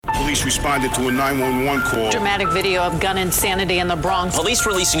Police responded to a 911 call. Dramatic video of gun insanity in the Bronx. Police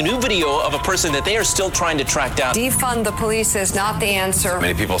releasing a new video of a person that they are still trying to track down. Defund the police is not the answer.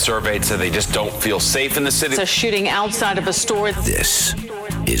 Many people surveyed said they just don't feel safe in the city. It's a shooting outside of a store. This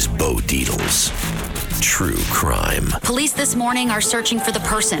is Bo Dietl's True Crime. Police this morning are searching for the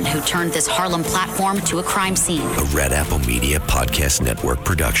person who turned this Harlem platform to a crime scene. A Red Apple Media Podcast Network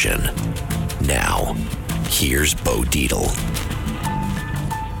production. Now, here's Bo Dietl.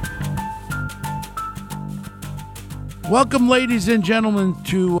 Welcome, ladies and gentlemen,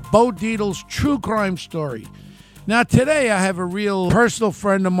 to Bo Dietl's True Crime Story. Now, today I have a real personal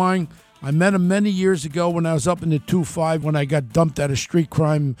friend of mine. I met him many years ago when I was up in the 2-5 when I got dumped out of street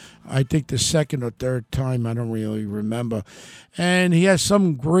crime, I think the second or third time, I don't really remember. And he has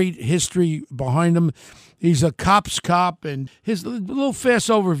some great history behind him. He's a cop's cop, and his little fast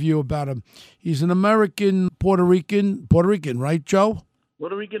overview about him. He's an American, Puerto Rican, right, Joe?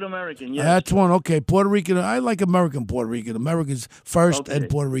 Puerto Rican American, yes. That's one. Okay, Puerto Rican. I like American Puerto Rican. American's first and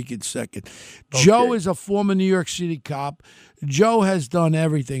Puerto Rican second. Okay. Joe is a former New York City cop. Joe has done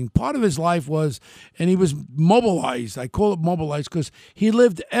everything. Part of his life was, and he was mobilized. I call it mobilized because he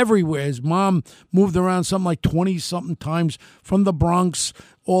lived everywhere. His mom moved around something like 20-something times from the Bronx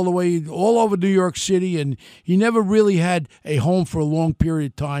all the way, all over New York City, and he never really had a home for a long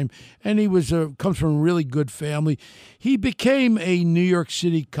period of time, and he was comes from a really good family. He became a New York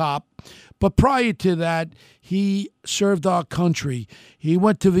City cop, but prior to that, he served our country. He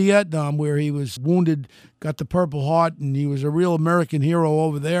went to Vietnam where he was wounded, got the Purple Heart, and he was a real American hero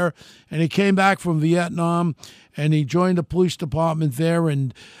over there. And he came back from Vietnam, and he joined the police department there,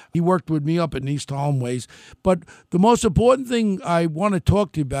 and he worked with me up in East Harlem ways. But the most important thing I want to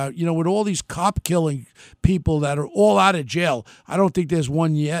talk to you about, you know, with all these cop-killing people that are all out of jail, I don't think there's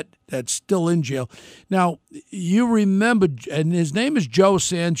one yet that's still in jail. Now, you remember, and his name is Joe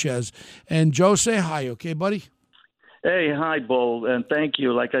Sanchez. And Joe, say hi, okay, buddy? Hey, hi, Bo, and thank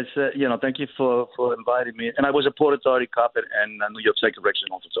you. Like I said, thank you for inviting me. And I was a Port Authority cop and New York State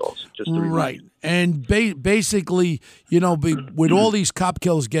Correctional Officer also, just to remind right. you. And basically, with all these cop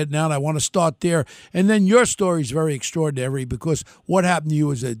killers getting out, I want to start there. And then your story is very extraordinary because what happened to you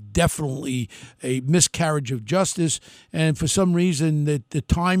was definitely a miscarriage of justice. And for some reason, the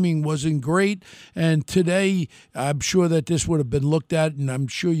timing wasn't great. And today, I'm sure that this would have been looked at, and I'm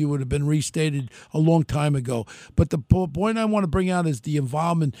sure you would have been restated a long time ago. But the point I want to bring out is the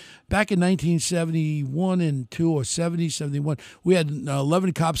involvement. Back in 1971 and 2 or 70, 71, we had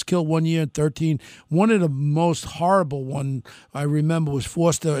 11 cops killed one year and 13. One of the most horrible one I remember was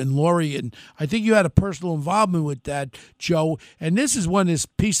Foster and Laurie, and I think you had a personal involvement with that, Joe. And this is when this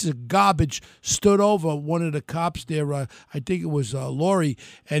piece of garbage stood over one of the cops there, I think it was Laurie,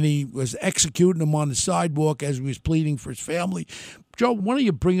 and he was executing him on the sidewalk as he was pleading for his family. Joe, why don't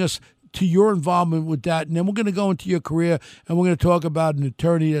you bring us to your involvement with that, and then we're going to go into your career, and we're going to talk about an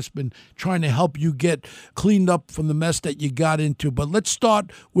attorney that's been trying to help you get cleaned up from the mess that you got into. But let's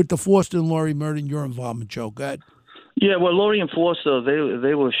start with the Foster and Laurie murder and your involvement, Joe. Go ahead. Yeah, well, Laurie and Foster,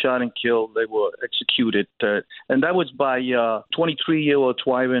 they were shot and killed. They were executed, and that was by 23-year-old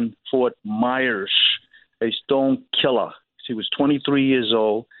Twyron Fort Myers, a stone killer. He was 23 years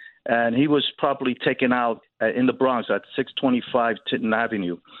old. And he was properly taken out in the Bronx at 625 Tinton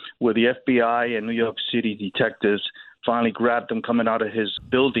Avenue, where the FBI and New York City detectives finally grabbed him coming out of his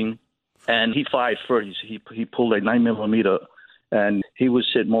building. And he fired first. He pulled a 9mm, and he was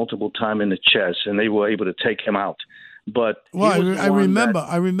hit multiple times in the chest, and they were able to take him out. But I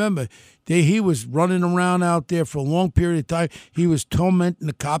remember. He was running around out there for a long period of time. He was tormenting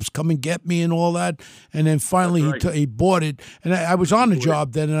the cops, come and get me and all that. And then finally he bought it. And I was on the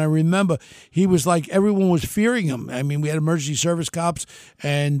job then, and I remember he was like everyone was fearing him. I mean, we had emergency service cops,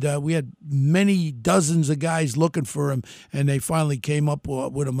 and we had many dozens of guys looking for him, and they finally came up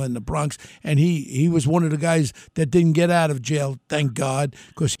with him in the Bronx. And he was one of the guys that didn't get out of jail, thank God,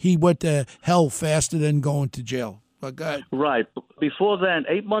 because he went to hell faster than going to jail. Right. Before then,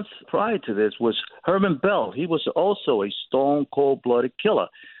 8 months prior to this, was Herman Bell. He was also a stone cold-blooded killer.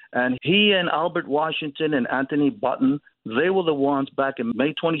 And he and Albert Washington and Anthony Button, they were the ones back in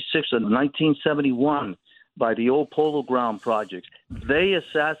May 26th of 1971 by the old Polo Ground Project. They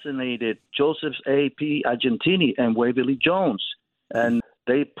assassinated Joseph A.P. Argentini and Waverly Jones. And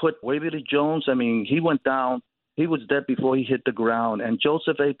they put Waverly Jones, he went down. He was dead before he hit the ground. And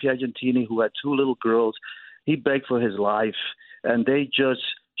Joseph A.P. Argentini, who had two little girls, he begged for his life, and they just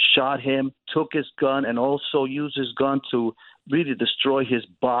shot him, took his gun, and also used his gun to really destroy his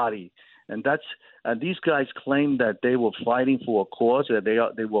body. And these guys claim that they were fighting for a cause, that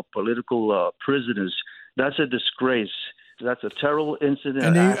they were political prisoners. That's a disgrace That's a terrible incident.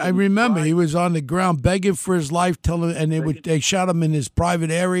 And I remember he was on the ground begging for his life, and they shot him in his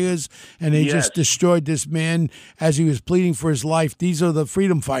private areas, and they just destroyed this man as he was pleading for his life. These are the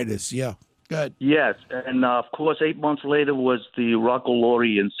freedom fighters. Yeah. Good. Yes, and of course, 8 months later was the Rocco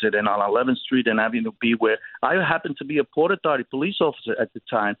Laurie incident on 11th Street and Avenue B, where I happened to be a Port Authority police officer at the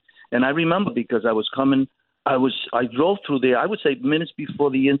time, and I remember because I drove through there, I would say minutes before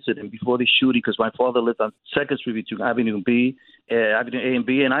the incident, before the shooting, because my father lived on 2nd Street between Avenue B, Avenue A and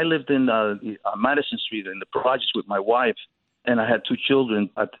B, and I lived in Madison Street in the projects with my wife, and I had 2 children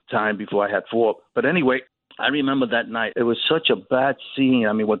at the time before I had 4. But anyway, I remember that night. It was such a bad scene.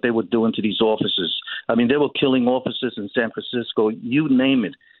 I mean, what they were doing to these officers. I mean, they were killing officers in San Francisco, you name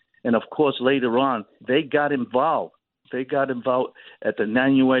it. And, of course, later on, they got involved. They got involved at the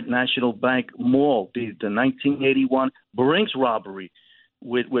Nanuet National Bank Mall, the 1981 Brinks robbery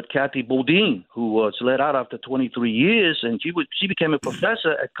with Kathy Bodine, who was let out after 23 years, and she became a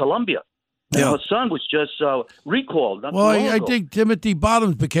professor at Columbia. And her son was just recalled. Well, I think Timothy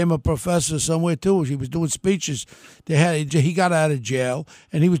Bottoms became a professor somewhere, too. He was doing speeches. He got out of jail,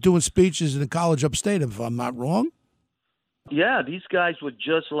 and he was doing speeches in a college upstate, if I'm not wrong. Yeah, these guys were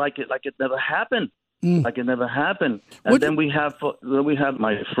just like it never happened. Like it never happened. And then we have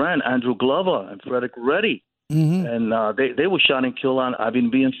my friend Andrew Glover and Frederick Reddy. Mm-hmm. And they were shot and killed on Avenue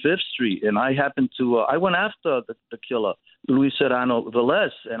B and 5th Street. And I happened to I went after the killer, Luis Serrano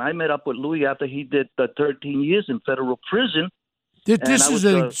Velez, and I met up with Louis after he did 13 years in federal prison. This is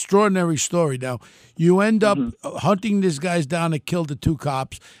an extraordinary story. Now, you end up hunting these guys down that killed the 2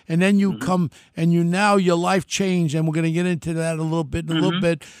 cops, and then you come and your life changed, and we're going to get into that a little bit.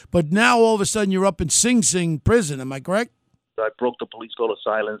 But now all of a sudden you're up in Sing Sing prison. Am I correct? I broke the police code of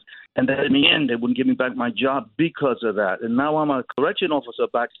silence, and then in the end they wouldn't give me back my job because of that. And now I'm a correction officer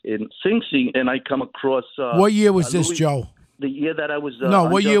back in Sing Sing, and I come across. What year was this, Joe? The year that I was.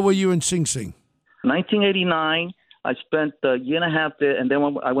 What year were you in Sing Sing? 1989. I spent a year and a half there, and then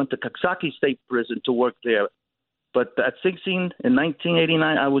I went to Coxsackie State Prison to work there. But at 16 in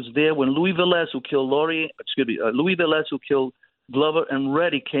 1989, I was there when Louis Velez, who killed Glover and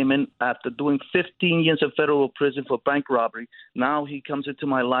Reddy, came in after doing 15 years of federal prison for bank robbery. Now he comes into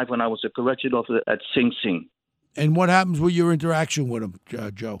my life when I was a correction officer at Sing Sing. And what happens with your interaction with him,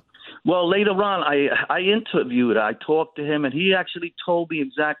 Joe? Well, later on, I interviewed, I talked to him, and he actually told me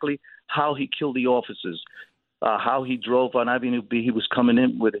exactly how he killed the officers. How he drove on Avenue B. He was coming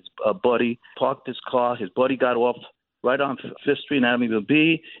in with his buddy, parked his car. His buddy got off right on 5th Street and Avenue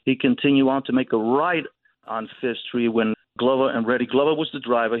B. He continued on to make a right on 5th Street when Glover and Reddy. Glover was the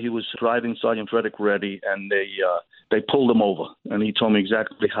driver. He was driving Sergeant Frederick Reddy, and they pulled him over. And he told me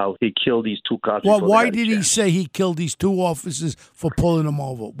exactly how he killed these 2 cops. Well, why did he say he killed these 2 officers for pulling them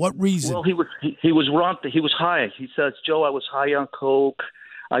over? What reason? Well, he was wrong. He was high. He says, Joe, I was high on coke.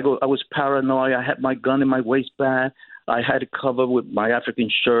 I was paranoid. I had my gun in my waistband. I had it covered with my African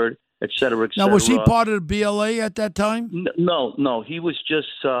shirt, et cetera, et cetera. Now, was he part of the BLA at that time? No. He was just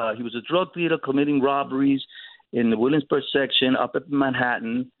he was a drug dealer committing robberies in the Williamsburg section up at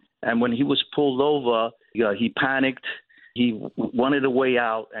Manhattan. And when he was pulled over, he panicked. He wanted a way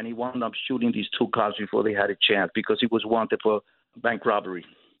out, and he wound up shooting these 2 cops before they had a chance because he was wanted for bank robbery.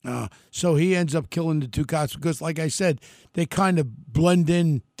 So he ends up killing the 2 cops because, like I said, they kind of blend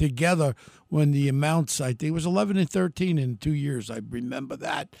in together when the amounts, I think it was 11 and 13 in 2 years. I remember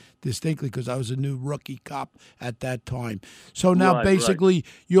that distinctly because I was a new rookie cop at that time. So now basically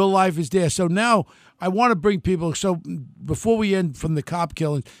your life is there. So now I want to bring people, so before we end from the cop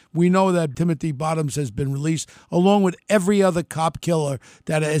killing, we know that Timothy Bottoms has been released along with every other cop killer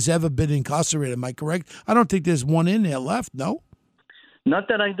that has ever been incarcerated. Am I correct? I don't think there's one in there left, no? Not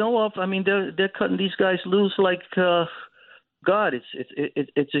that I know of. I mean, they're cutting these guys loose like God.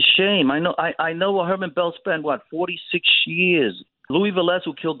 It's a shame. I know Herman Bell spent 46 years. Louis Velez,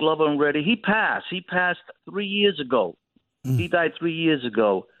 who killed Glover and Reddy, he passed. He passed 3 years ago. He died 3 years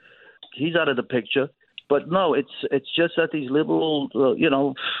ago. He's out of the picture. But no, it's just that these liberal,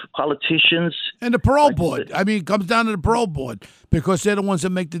 politicians and the parole board. I mean, it comes down to the parole board because they're the ones that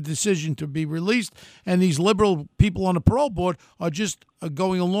make the decision to be released. And these liberal people on the parole board are just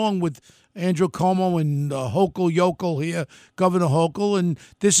going along with Andrew Cuomo and Hochul Yokel here, Governor Hochul, and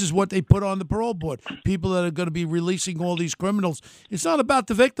this is what they put on the parole board. People that are going to be releasing all these criminals. It's not about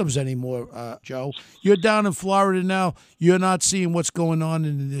the victims anymore, Joe. You're down in Florida now. You're not seeing what's going on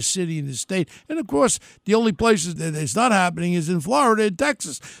in the city and the state. And, of course, the only places that it's not happening is in Florida and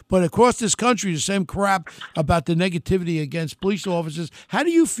Texas. But across this country, the same crap about the negativity against police officers. How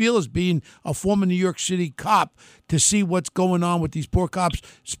do you feel as being a former New York City cop to see what's going on with these poor cops,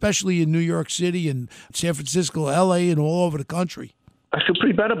 especially in New York City and San Francisco, L.A., and all over the country. I feel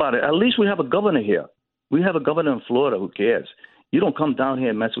pretty bad about it. At least we have a governor here. We have a governor in Florida who cares. You don't come down here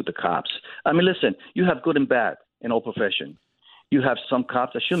and mess with the cops. I mean, listen, you have good and bad in all professions. You have some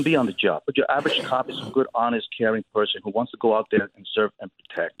cops that shouldn't be on the job, but your average cop is a good, honest, caring person who wants to go out there and serve and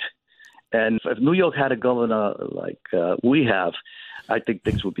protect. And if New York had a governor like we have, I think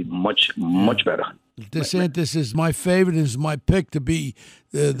things would be much better. DeSantis is my favorite, is my pick to be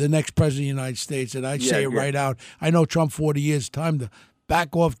the next president of the United States, and I say it right out. I know Trump 40 years, time to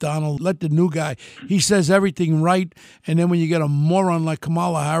back off, Donald. Let the new guy. He says everything right, and then when you get a moron like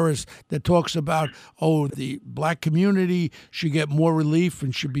Kamala Harris that talks about, the black community should get more relief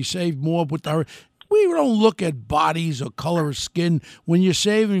and should be saved more with our. We don't look at bodies or color of skin. When you're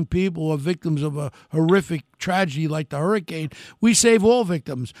saving people who are victims of a horrific tragedy like the hurricane, we save all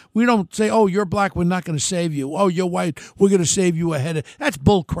victims. We don't say, you're black, we're not going to save you. Oh, you're white, we're going to save you ahead of. That's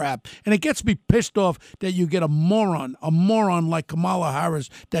bull crap. And it gets me pissed off that you get a moron like Kamala Harris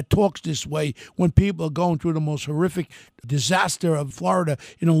that talks this way when people are going through the most horrific disaster of Florida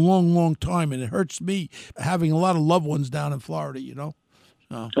in a long, long time. And it hurts me having a lot of loved ones down in Florida, you know.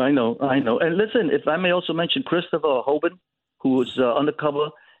 Oh. I know. And listen, if I may also mention Christopher Hoban, who was undercover,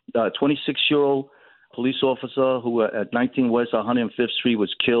 26-year-old police officer who at 19 West 105th Street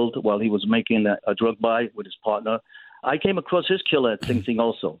was killed while he was making a drug buy with his partner. I came across his killer at Sing Sing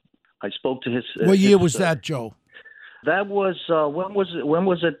also. I spoke to his. What year was that, Joe? That was when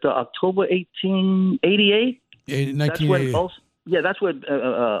was it? October 1888. 1988. That's when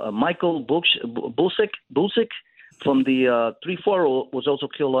Michael Bulsick from the 340 was also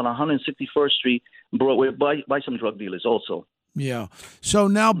killed on 161st Street Broadway by some drug dealers also. Yeah. So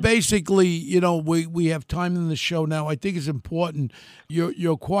now basically, we have time in the show now. I think it's important.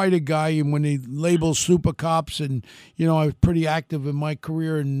 You're quite a guy, and when they label super cops, and, I was pretty active in my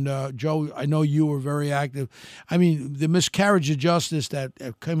career, and Joe, I know you were very active. I mean, the miscarriage of justice that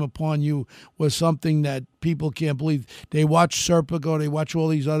came upon you was something that people can't believe. They watch Serpico, they watch all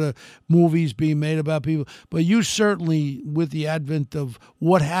these other movies being made about people, but you certainly, with the advent of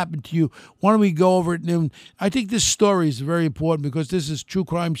what happened to you, why don't we go over it? And I think this story is very important because this is true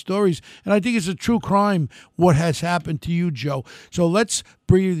crime stories, and I think it's a true crime what has happened to you, Joe. So let's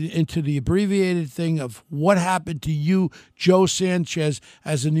breathe into the abbreviated thing of what happened to you, Joe Sanchez,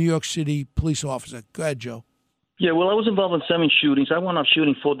 as a New York City police officer. Go ahead, Joe. Yeah, well, I was involved in 7 shootings. I wound up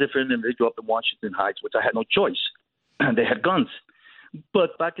shooting 4 different individuals up in Washington Heights, which I had no choice. And they had guns.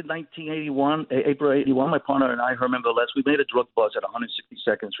 But back in 1981, April 81, my partner and I, Herman Velez, we made a drug bust at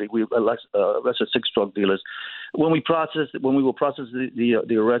 162nd Street. We arrested 6 drug dealers. When we were processing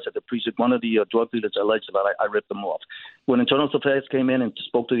the arrest at the precinct, one of the drug dealers alleged that I ripped them off. When Internal Affairs came in and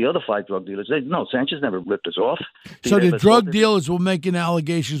spoke to the other 5 drug dealers, they said, no, Sanchez never ripped us off. So the drug dealers were making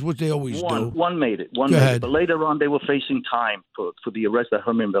allegations, which they always do. One made it. But later on, they were facing time for the arrest that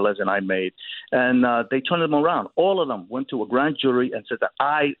Herman Velez and I made. And they turned them around. All of them went to a grand jury and said that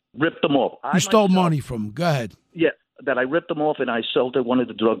I ripped them off. You stole money from them. Go ahead. Yeah, that I ripped them off and I assaulted one of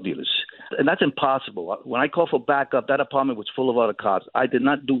the drug dealers. And that's impossible. When I called for backup, that apartment was full of other cops. I did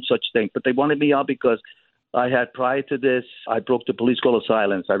not do such thing, but they wanted me out because I had, prior to this, I broke the police call of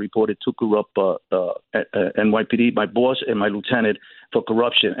silence. I reported 2 corrupt NYPD, my boss and my lieutenant, for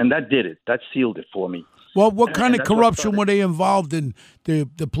corruption. And that did it. That sealed it for me. Well, what kind of corruption were they involved in,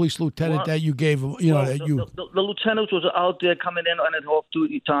 the police lieutenant that you gave them? The lieutenant was out there coming in on an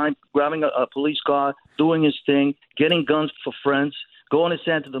off-duty time, grabbing a police car, doing his thing, getting guns for friends, going to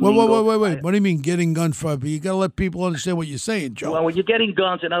Santo Domingo. Wait. What do you mean getting guns for? You got to let people understand what you're saying, Joe. Well, when you're getting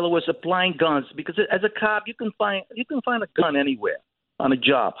guns, in other words, supplying guns, because as a cop, you can find a gun anywhere on a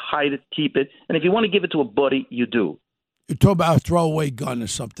job, hide it, keep it, and if you want to give it to a buddy, you do. You're talking about a throwaway gun or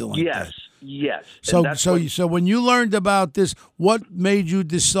something like that. Yes. So when you learned about this, what made you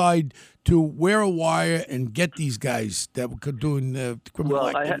decide to wear a wire and get these guys that were doing criminal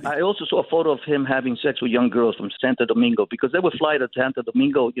activity? I also saw a photo of him having sex with young girls from Santo Domingo because they would fly to Santo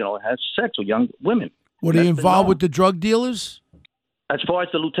Domingo, and have sex with young women. Were they involved with the drug dealers? As far as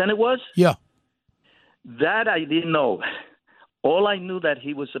the lieutenant was? Yeah. That I didn't know. All I knew that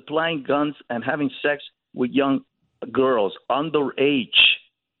he was supplying guns and having sex with young girls, underage,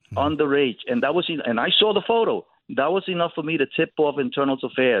 and that was, and I saw the photo. That was enough for me to tip off Internal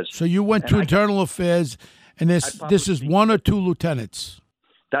Affairs. So you went to Internal Affairs, and this is 1 or 2 lieutenants.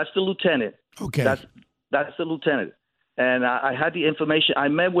 That's the lieutenant. Okay, that's the lieutenant, and I had the information. I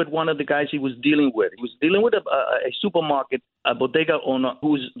met with one of the guys he was dealing with. He was dealing with a supermarket, a bodega owner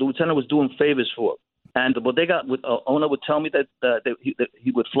who the lieutenant was doing favors for. And the bodega owner would tell me that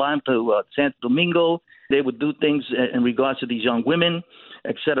he would fly him to Santo Domingo They would do things in regards to these young women,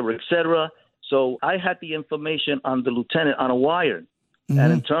 et cetera, et cetera. So I had the information on the lieutenant on a wire.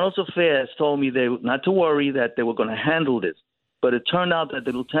 And Internal Affairs told me not to worry, that they were going to handle this. But it turned out that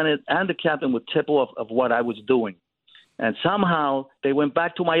the lieutenant and the captain would tip off of what I was doing. And somehow they went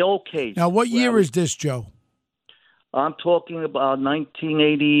back to my old case. Now, what year is this, Joe? I'm talking about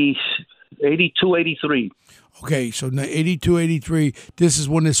 1980, 82, 83. Okay, so 82, 83, this is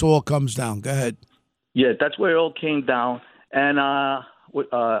when this all comes down. Go ahead. Yeah, that's where it all came down. And I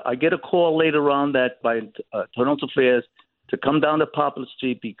get a call later on that by Internal Affairs to come down to Poplar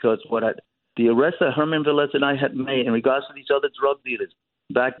Street because the arrest that Herman Velez and I had made in regards to these other drug dealers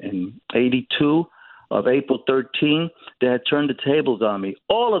back in 82 of April 13, they had turned the tables on me.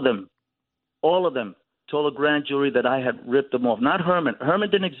 All of them told a grand jury that I had ripped them off. Not Herman. Herman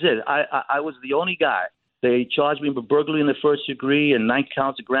didn't exist. I was the only guy. They charged me with burglary in the first degree and 9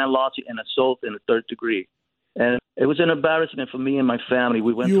 counts of grand larceny and assault in the third degree. And it was an embarrassment for me and my family.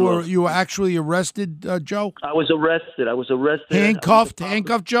 We went. You were actually arrested, Joe? I was arrested.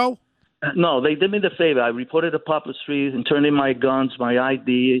 Handcuffed, Joe? No, they did me the favor. I reported to Poplar Street and turned in my guns, my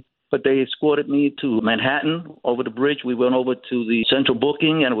ID. But they escorted me to Manhattan over the bridge. We went over to the central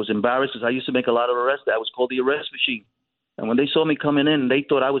booking, and it was embarrassed because I used to make a lot of arrests. I was called the arrest machine. And when they saw me coming in, they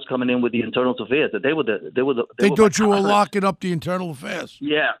thought I was coming in with the Internal Affairs. That they thought you were locking up the Internal Affairs.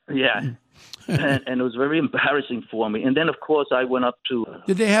 Yeah. and it was very embarrassing for me. And then, of course, I went up to.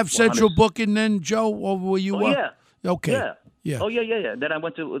 Did they have central booking then, Joe? Or were you? Yeah. Okay. Yeah. Oh yeah. Then I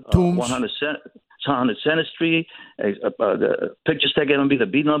went to 100 Center Street. The pictures taken on me, the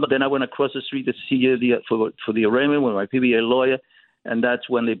B number. Then I went across the street to see for the arraignment with my PBA lawyer. And that's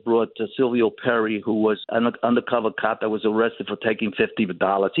when they brought Silvio Perry, who was an undercover cop that was arrested for taking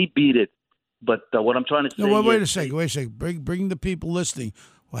 $50. He beat it. But what I'm trying to say wait a second. Bring the people listening.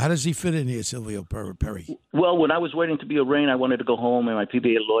 Well, how does he fit in here, Silvio Perry? Well, when I was waiting to be arraigned, I wanted to go home, and my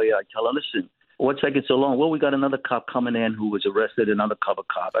PBA lawyer, I tell him, listen, what's taking so long? Well, we got another cop coming in who was arrested, an undercover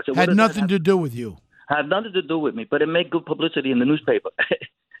cop. I said, had nothing to do with you. Had nothing to do with me, but it made good publicity in the newspaper.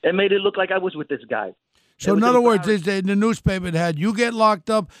 It made it look like I was with this guy. So in other words, in the newspaper it had you get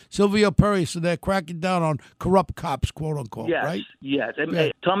locked up, Silvio Perry, so they're cracking down on corrupt cops, quote unquote, right? Yes.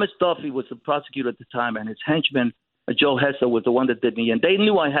 And Thomas Duffy was the prosecutor at the time, and his henchman, Joe Hester, was the one that did me. And they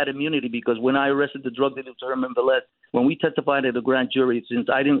knew I had immunity because when I arrested the drug dealer, Herman Velez, when we testified at the grand jury, since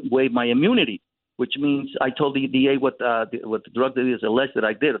I didn't waive my immunity, which means I told the DA what the drug dealers alleged that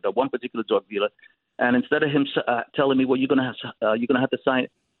I did, the one particular drug dealer, and instead of him telling me, well, you're gonna have to sign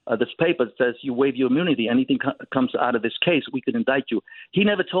this paper that says you waive your immunity. Anything comes out of this case, we can indict you. He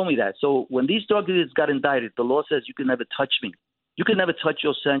never told me that. So when these drug dealers got indicted, the law says you can never touch me. You can never touch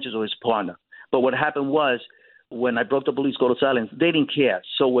Joe Sanchez or his partner. But what happened was when I broke the police code of silence, they didn't care.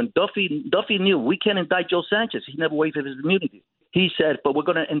 So when Duffy knew we can't indict Joe Sanchez, he never waived his immunity. He said, but we're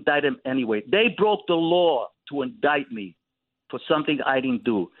going to indict him anyway. They broke the law to indict me for something I didn't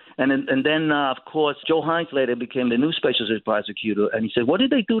do. And then, of course, Joe Hines later became the new special prosecutor, and he said, what did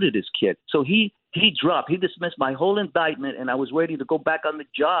they do to this kid? So he dismissed my whole indictment, and I was ready to go back on the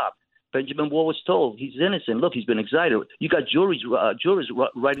job. Benjamin Moore was told he's innocent. Look, he's been excited. You got juries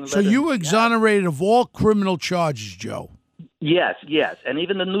writing letters. So you were exonerated of all criminal charges, Joe? Yes. And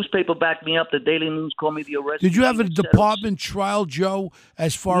even the newspaper backed me up. The Daily News called me the arrest. Did you have a department trial, Joe,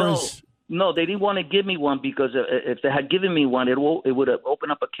 as far as... No, they didn't want to give me one because if they had given me one, it would have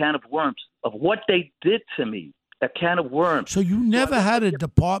opened up a can of worms of what they did to me, a can of worms. So you never had a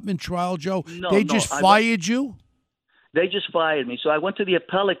department trial, Joe? They just fired you? They just fired me. So I went to the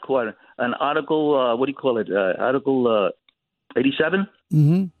appellate court, an Article, Article 87?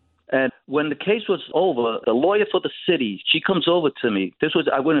 Mm-hmm. And when the case was over, the lawyer for the city, she comes over to me.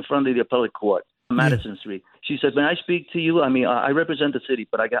 I went in front of the appellate court, Madison Street. She said, may I speak to you? I mean, I represent the city,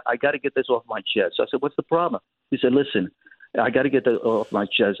 but I got to get this off my chest. So I said, what's the problem? He said, listen, I got to get that off my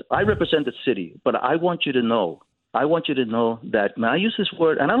chest. I represent the city, but I want you to know that, may I use this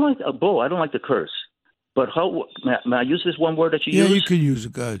word? And I don't like to curse. But may I use this one word that you use? Yeah, you can use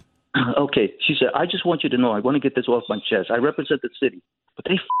it, good. Okay. She said, I just want you to know, I want to get this off my chest. I represent the city, but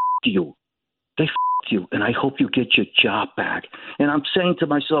they you. They you, and I hope you get your job back. And I'm saying to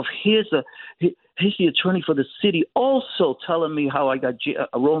myself, here's the attorney for the city also telling me how I got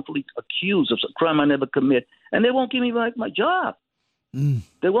wrongfully accused of a crime I never commit, and they won't give me back my job.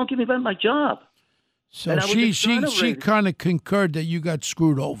 They won't give me back my job. So she kind of concurred that you got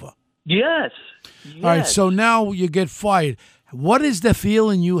screwed over. Yes. All right, so now you get fired. What is the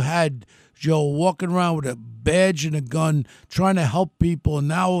feeling you had, Joe, walking around with a badge and a gun, trying to help people, and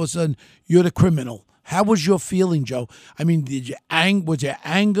now all of a sudden you're the criminal? How was your feeling, Joe? I mean, was there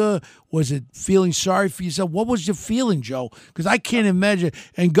anger? Was it feeling sorry for yourself? What was your feeling, Joe? Because I can't imagine.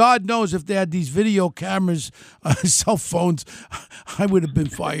 And God knows if they had these video cameras, cell phones, I would have been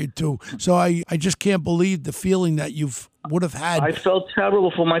fired too. So I just can't believe the feeling that would have had. I felt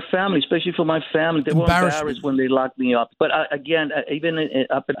terrible for my family, especially for my family. They were embarrassed when they locked me up. But again, even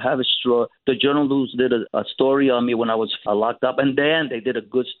up at Haverstraw, the Journal News did a story on me when I was locked up. And then they did a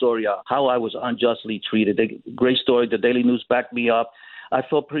good story on how I was unjustly treated. Great story. The Daily News backed me up. I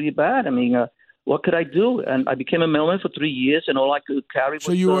felt pretty bad. I mean, what could I do? And I became a mailman for 3 years, and all I could carry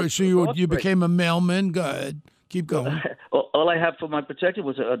was you became a mailman. Go ahead. Keep going. All I had for my protection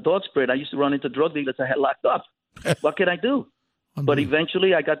was a dog spray. I used to run into drug dealers I had locked up. What can I do? But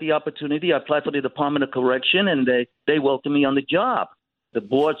eventually I got the opportunity. I applied for the Department of Correction, and they welcomed me on the job. The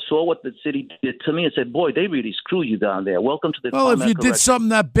board saw what the city did to me and said, boy, they really screw you down there. Welcome to the Department of Correction. Well, if you did something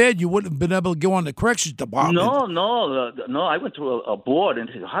that bad, you wouldn't have been able to go on the corrections department. No. I went through a board and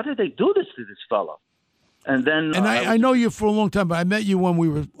said, how did they do this to this fellow? And then, I know you for a long time, but I met you when we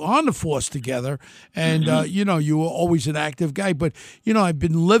were on the force together, and you were always an active guy. But I've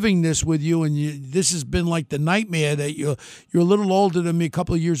been living this with you, and this has been like the nightmare that you're a little older than me, a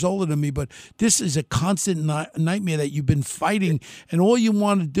couple of years older than me, but this is a constant nightmare that you've been fighting, and all you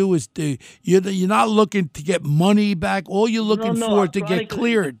want to do is you're not looking to get money back. All you're looking for is to get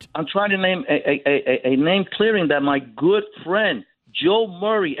cleared. I'm trying to name a name clearing that my good friend Joe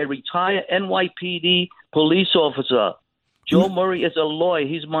Murray, a retired NYPD police officer. Joe Murray is a lawyer.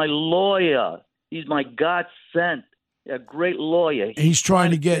 He's my lawyer. He's my God sent. A great lawyer. He's trying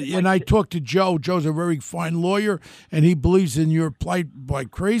to get, and I talked to Joe. Joe's a very fine lawyer, and he believes in your plight by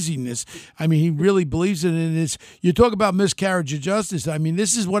craziness. I mean, he really believes in it. And you talk about miscarriage of justice. I mean,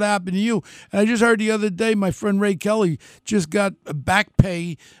 this is what happened to you. And I just heard the other day, my friend Ray Kelly just got back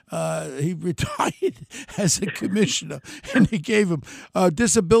pay. He retired as a commissioner, and they gave him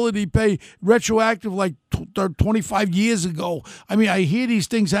disability pay retroactive like 25 years ago. I mean, I hear these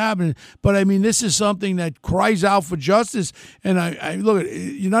things happening, but I mean, this is something that cries out for justice. And I look at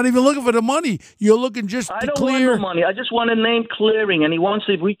you're not even looking for the money. You're looking just to clear. I don't want no money. I just want a name clearing. And he wants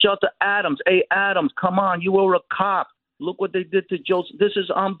to reach out to Adams. Hey, Adams, come on. You were a cop. Look what they did to Joe. This is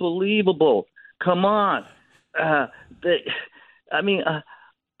unbelievable. Come on. I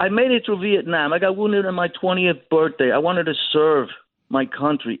made it through Vietnam. I got wounded on my 20th birthday. I wanted to serve my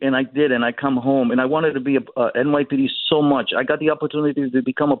country, and I did, and I come home, and I wanted to be a NYPD so much. I got the opportunity to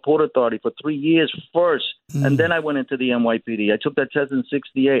become a Port Authority for 3 years first, and then I went into the NYPD. I took that test in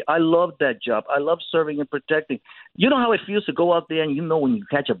 68. I loved that job. I love serving and protecting. You know how it feels to go out there and when you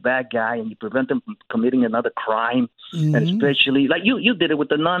catch a bad guy and you prevent them from committing another crime, and especially, like you did it with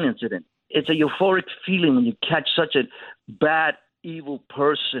the Nun incident. It's a euphoric feeling when you catch such a bad, evil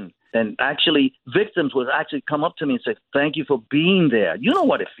person. And actually, victims would actually come up to me and say, thank you for being there. You know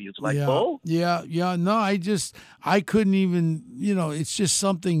what it feels like, Bo? Yeah. No, I couldn't even, it's just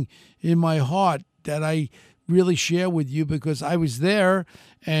something in my heart that I really share with you because I was there.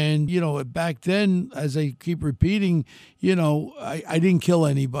 And, back then, as I keep repeating, I didn't kill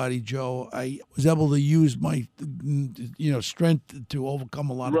anybody, Joe. I was able to use my, strength to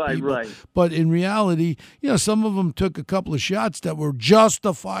overcome a lot of people. Right. But in reality, some of them took a couple of shots that were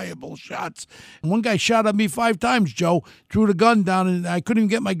justifiable shots. And one guy shot at me 5 times, Joe, threw the gun down, and I couldn't even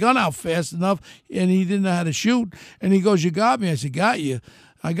get my gun out fast enough, and he didn't know how to shoot. And he goes, you got me? I said, got you.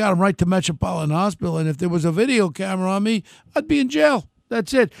 I got him right to Metropolitan Hospital, and if there was a video camera on me, I'd be in jail.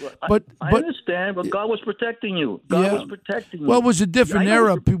 That's it. But I understand, but God was protecting you. God was protecting you. Well, it was a different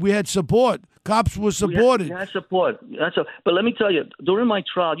era. We had support. Cops were supported. We had support. But let me tell you, during my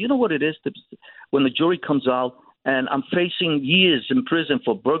trial, you know what it is when the jury comes out and I'm facing years in prison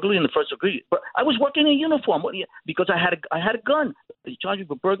for burglary in the first degree. But I was working in uniform because I had a gun. They charged me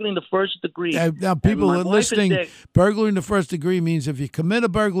for burglary in the first degree. Now, people are listening. Burglary in the first degree means if you commit a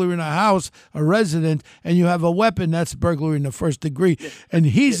burglary in a house, a resident, and you have a weapon, that's burglary in the first degree. Yeah.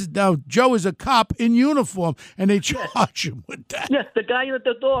 And now Joe is a cop in uniform, and they charge him with that. Yes, the guy at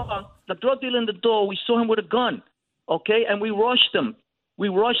the door, the drug dealer in the door, we saw him with a gun, okay, and we rushed him.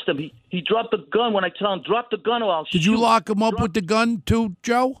 He dropped the gun when I tell him, drop the gun or I'll shoot. Did you lock him up with the gun too,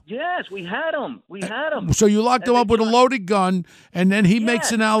 Joe? Yes, we had him. So you locked him up with a loaded gun, and then he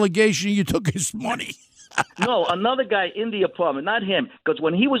makes an allegation you took his money. No, another guy in the apartment, not him. Because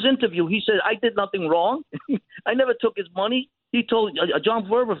when he was interviewed, he said, I did nothing wrong. I never took his money. He told John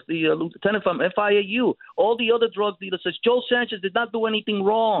Verver, the lieutenant from FIAU, all the other drug dealers says, Joe Sanchez did not do anything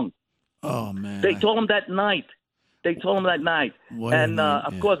wrong. Oh, man. They told him that night. They told him that night. Of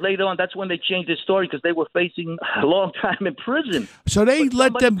Yeah. course, later on, that's when they changed their story because they were facing a long time in prison. So they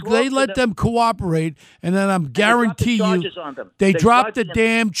But let them cooperate, and then I'm guarantee dropped the you charges on them. they They dropped the dropped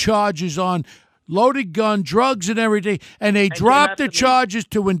damn charges on loaded gun, drugs, and everything, and they dropped the after me. charges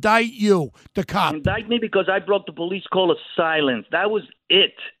to indict you, the cop. Indict me because I broke the police call of silence. That was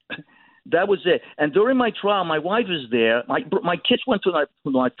it. That was it. And during my trial, my wife is there. My kids went to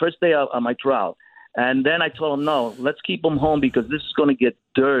my first day of my trial. And then I told them, no, let's keep them home because this is going to get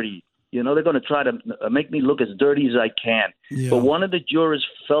dirty. You know, they're going to try to make me look as dirty as I can. Yeah. But one of the jurors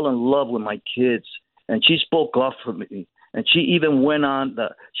fell in love with my kids, and she spoke up for me. And she even went on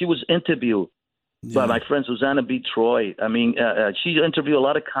she was interviewed by my friend Susanna B. Troy. I mean, she interviewed a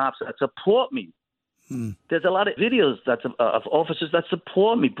lot of cops that support me. There's a lot of videos of officers that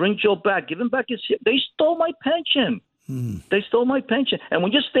support me. Bring Joe back. Give him back his shit. They stole my pension. They stole my pension. And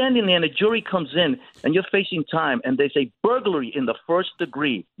when you're standing there and the jury comes in and you're facing time and they say burglary in the first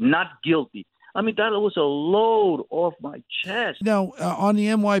degree, not guilty. I mean, that was a load off my chest. Now, on the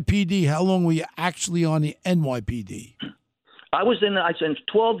NYPD, how long were you actually on the NYPD? I spent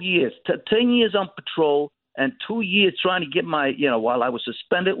 12 years, 10 years on patrol and 2 years trying to get my, while I was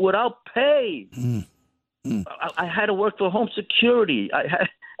suspended without pay. I had to work for home security.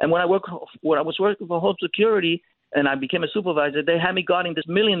 And when I was working for home security and I became a supervisor, they had me guarding this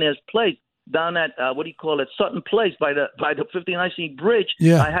millionaire's place down at Sutton Place by the 59th Street Bridge.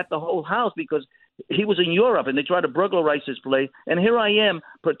 Yeah. I had the whole house because he was in Europe and they tried to burglarize his place. And here I am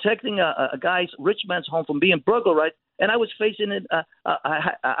protecting a guy's rich man's home from being burglarized. And I was facing it.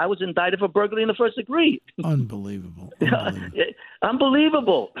 I was indicted for burglary in the first degree. Unbelievable.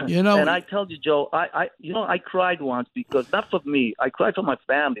 Unbelievable. And I tell you, Joe, I cried once because not for me. I cried for my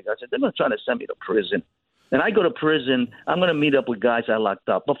family. I said they're going to try to send me to prison. And I go to prison. I'm going to meet up with guys I locked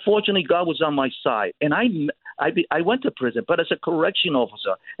up. But fortunately, God was on my side, and I went to prison, but as a correction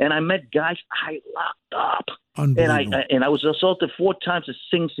officer, and I met guys I locked up. Unbelievable. And I was assaulted 4 times at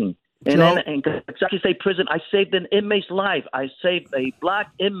Sing Sing. And then in Kentucky State Prison, I saved an inmate's life. I saved a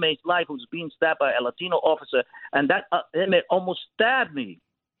black inmate's life who was being stabbed by a Latino officer, and that inmate almost stabbed me.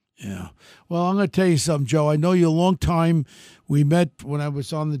 Yeah. Well, I'm going to tell you something, Joe. I know you a long time. We met when I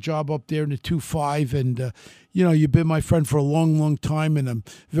was on the job up there in the 2-5, and, you've been my friend for a long, long time, and I'm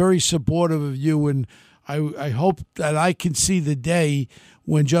very supportive of you, and I hope that I can see the day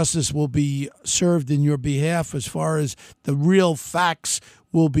when justice will be served in your behalf as far as the real facts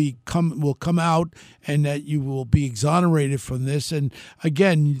will come out and that you will be exonerated from this. And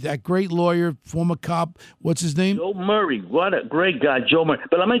again, that great lawyer, former cop, what's his name? Joe Murray. What a great guy, Joe Murray.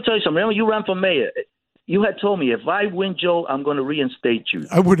 But let me tell you something. Remember, you ran for mayor. You had told me if I win, Joe, I'm going to reinstate you.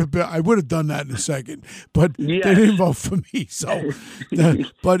 I would have done that in a second, but Yes. they didn't vote for me. So,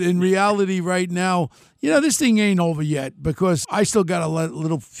 but in reality, right now, this thing ain't over yet because I still got a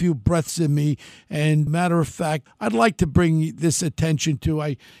little few breaths in me. And matter of fact, I'd like to bring this attention to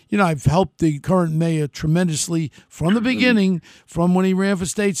I've helped the current mayor tremendously from the beginning, from when he ran for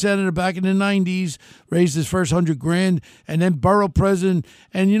state senator back in the 90s, raised his first $100,000, and then borough president.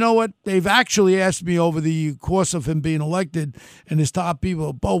 And you know what? They've actually asked me over the course of him being elected, and his top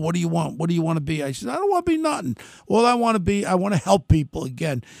people, Bo, what do you want? What do you want to be? I said, I don't want to be nothing. All I want to help people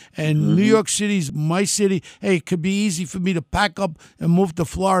again. And New York City's my city. Hey, it could be easy for me to pack up and move to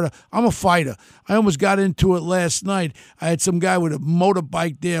Florida. I'm a fighter. I almost got into it last night. I had some guy with a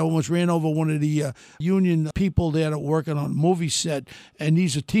motorbike there, almost ran over one of the union people there that were working on a movie set, and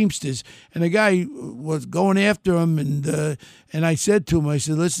these are Teamsters. And the guy was going after him, and I said to him, I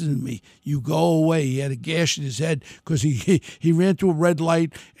said, listen to me, you go away. He had a gash in his head because he ran through a red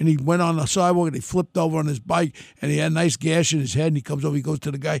light, and he went on the sidewalk, and he flipped over on his bike, and he had a nice gash in his head, and he comes over, he goes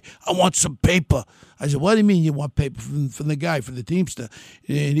to the guy, I want some paper. I said, what do you mean you want paper from the guy, from the Teamster?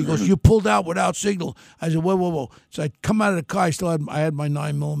 And he goes, you pulled out without signal. I said, whoa. So I come out of the car. I had my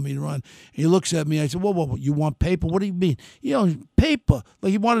 9mm on. And he looks at me. I said, whoa, you want paper? What do you mean? Paper.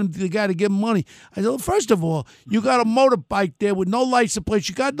 Like he wanted the guy to give him money. I said, well, first of all, you got a motorbike there with no license plate.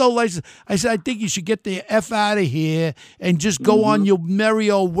 You got no license. I said, I think you should get the F out of here and just go on your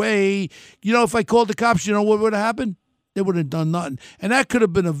merry old way. If I called the cops, you know what would have happened? They would have done nothing. And that could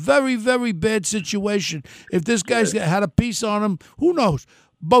have been a very, very bad situation. If this guy's had a piece on him, who knows?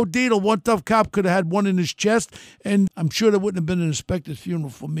 Bo Dietl, one tough cop, could have had one in his chest, and I'm sure there wouldn't have been an inspector's funeral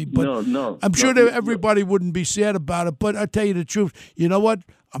for me. But no. I'm sure everybody wouldn't be sad about it. But I tell you the truth, you know what?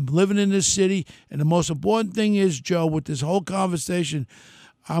 I'm living in this city, and the most important thing is, Joe, with this whole conversation,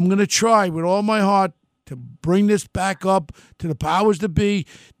 I'm going to try with all my heart to bring this back up to the powers that be.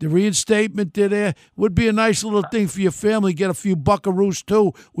 The reinstatement there would be a nice little thing for your family. Get a few buckaroos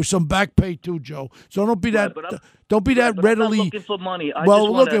too, with some back pay too, Joe. So don't be that. Don't be that readily. I'm not looking for money.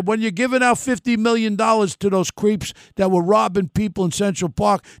 When you're giving out $50 million to those creeps that were robbing people in Central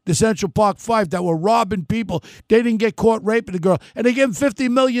Park, the Central Park Five that were robbing people, they didn't get caught raping a girl, and they give them $50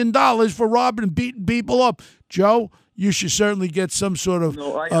 million for robbing and beating people up. Joe, you should certainly get some sort of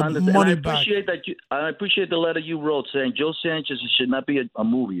money back. I appreciate the letter you wrote saying Joe Sanchez, it should not be a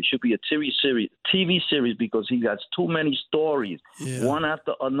movie. It should be a TV series because he got too many stories, one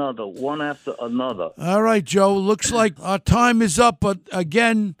after another. All right, Joe, looks like our time is up. But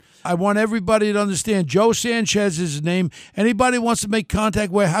again, I want everybody to understand Joe Sanchez is his name. Anybody wants to make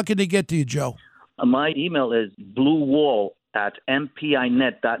contact, how can they get to you, Joe? My email is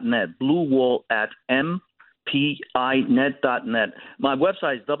bluewall@mpinet.net. bluewall@mpinet.net. My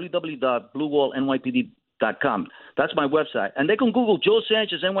website is www.bluewallnypd.com. That's my website. And they can Google Joe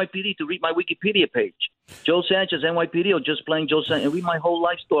Sanchez NYPD to read my Wikipedia page. Joe Sanchez NYPD, or just plain Joe Sanchez, and read my whole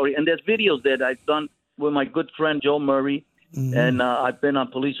life story. And there's videos there that I've done with my good friend Joe Murray. Mm-hmm. And I've been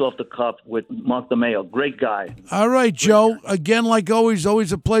on Police Off the Cuff with Mark DeMeo. Great guy. All right, Joe. Again, like always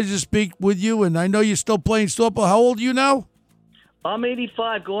a pleasure to speak with you. And I know you're still playing softball. How old are you now? I'm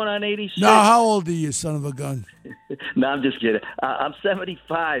 85, going on 86. No, how old are you, son of a gun? No, I'm just kidding. I'm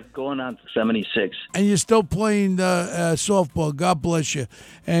 75, going on 76. And you're still playing softball. God bless you.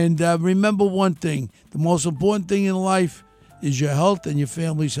 And remember one thing. The most important thing in life is your health and your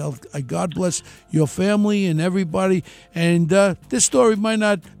family's health. God bless your family and everybody. And this story might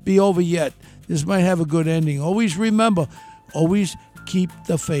not be over yet. This might have a good ending. Always remember, always keep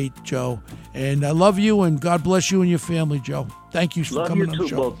the faith, Joe. And I love you, and God bless you and your family, Joe. Thank you for coming on the show. Love you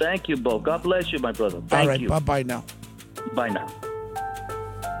too, Bo. Thank you, Bo. God bless you, my brother. Thank you. All right, bye-bye now. Bye now.